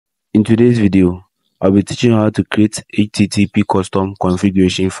In today's video, I'll be teaching you how to create HTTP custom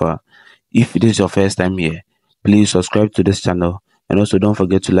configuration file. If this is your first time here, please subscribe to this channel and also don't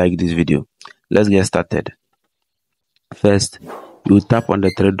forget to like this video. Let's get started. First, you tap on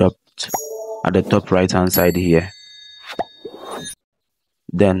the three dots at the top right hand side here.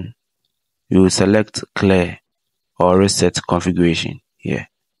 Then you select clear or reset configuration here.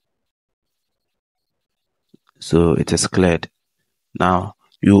 So it is cleared. Now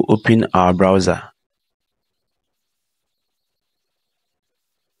you open our browser.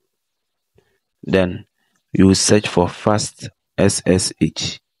 Then you search for fast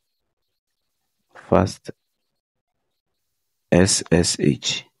SSH.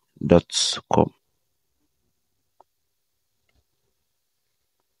 FastSSH.com.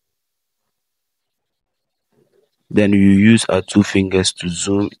 Then you use our two fingers to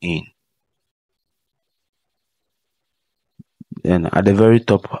zoom in. Then at the very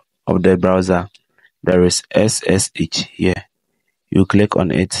top of the browser, there is SSH here. You click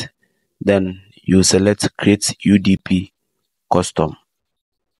on it. Then you select create UDP custom.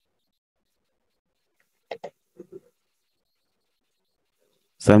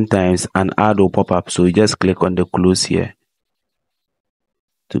 Sometimes an ad will pop up, so you just click on the close here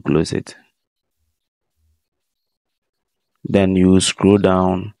to close it. Then you scroll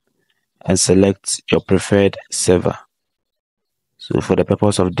down and select your preferred server. So for the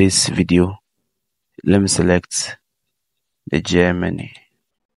purpose of this video, let me select the Germany.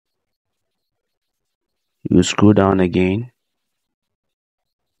 You scroll down again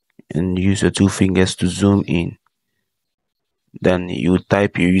and use your two fingers to zoom in. Then you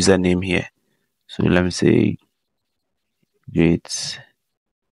type your username here. So let me say Great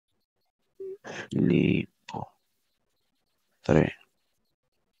Liable 3.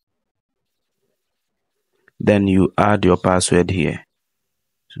 Then you add your password here.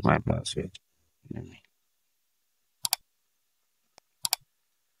 So my password.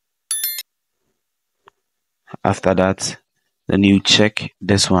 After that, then you check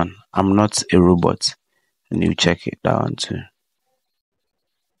this one. I'm not a robot. And you check it down too.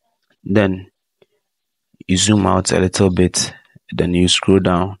 Then you zoom out a little bit. Then you scroll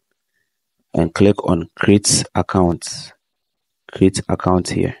down and click on create account. Create account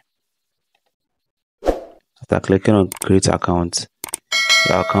here. After clicking on create account,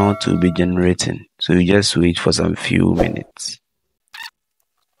 your account will be generating. So you just wait for some few minutes.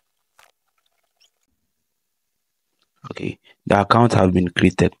 Okay, the account has been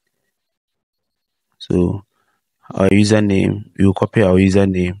created. So our username, you copy our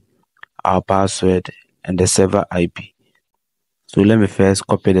username, our password, and the server IP. So let me first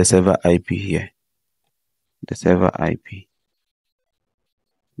copy the server IP here. The server IP.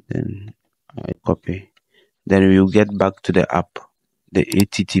 Then I copy. Then we will get back to the app, the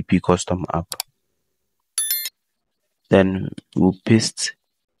HTTP custom app. Then we'll paste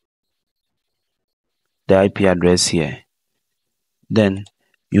the IP address here. Then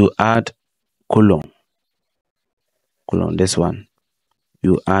you add colon, this one.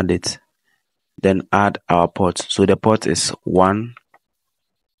 You add it. Then add our port. So the port is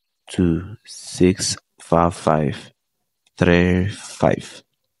 1265535.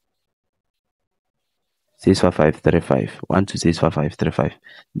 65535. 1265535.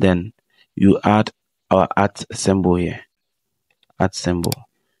 Then you add our @ symbol here. @ symbol.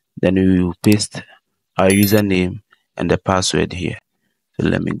 Then we will paste our username and the password here. So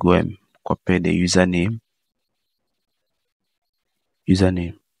let me go and copy the username.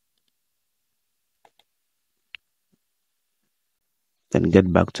 Then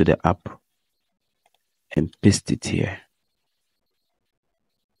get back to the app and paste it here.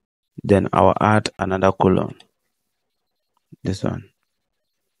 Then I'll add another colon. This one.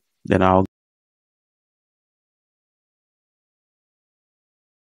 Then I'll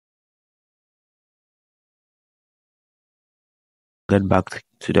get back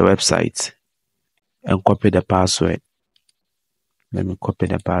to the website and copy the password. Let me copy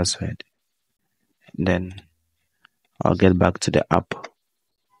the password. And then I'll get back to the app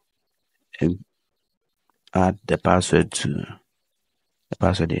and add the password to the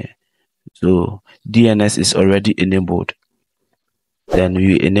password here. So DNS is already enabled. Then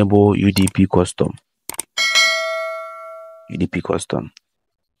we enable UDP custom.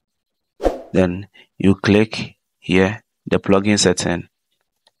 Then you click here, the plugin setting,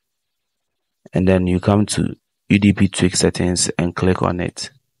 and then you come to UDP tweak settings and click on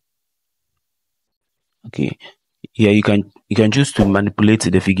it. Okay, here you can choose to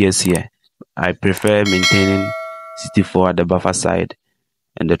manipulate the figures here. I prefer maintaining 64 at the buffer side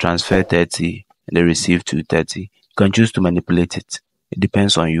and the transfer 30 and the receive 230. You can choose to manipulate it. It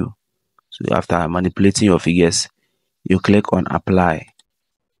depends on you. So after manipulating your figures, you click on apply.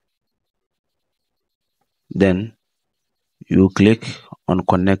 Then you click on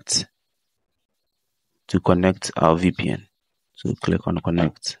connect to connect our VPN. So click on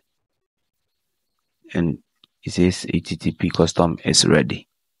connect and it says HTTP custom is ready.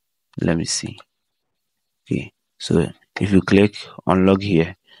 Let me see. Okay, so if you click on log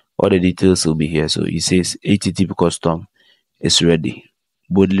here, all the details will be here. So it says HTTP custom is ready,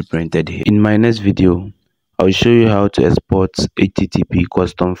 boldly printed here. In my next video, I'll show you how to export HTTP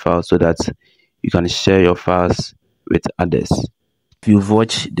custom files so that you can share your files with others. If you've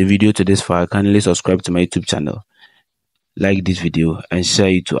watched the video to this far, kindly subscribe to my YouTube channel, like this video and share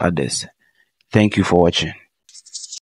it to others. Thank you for watching.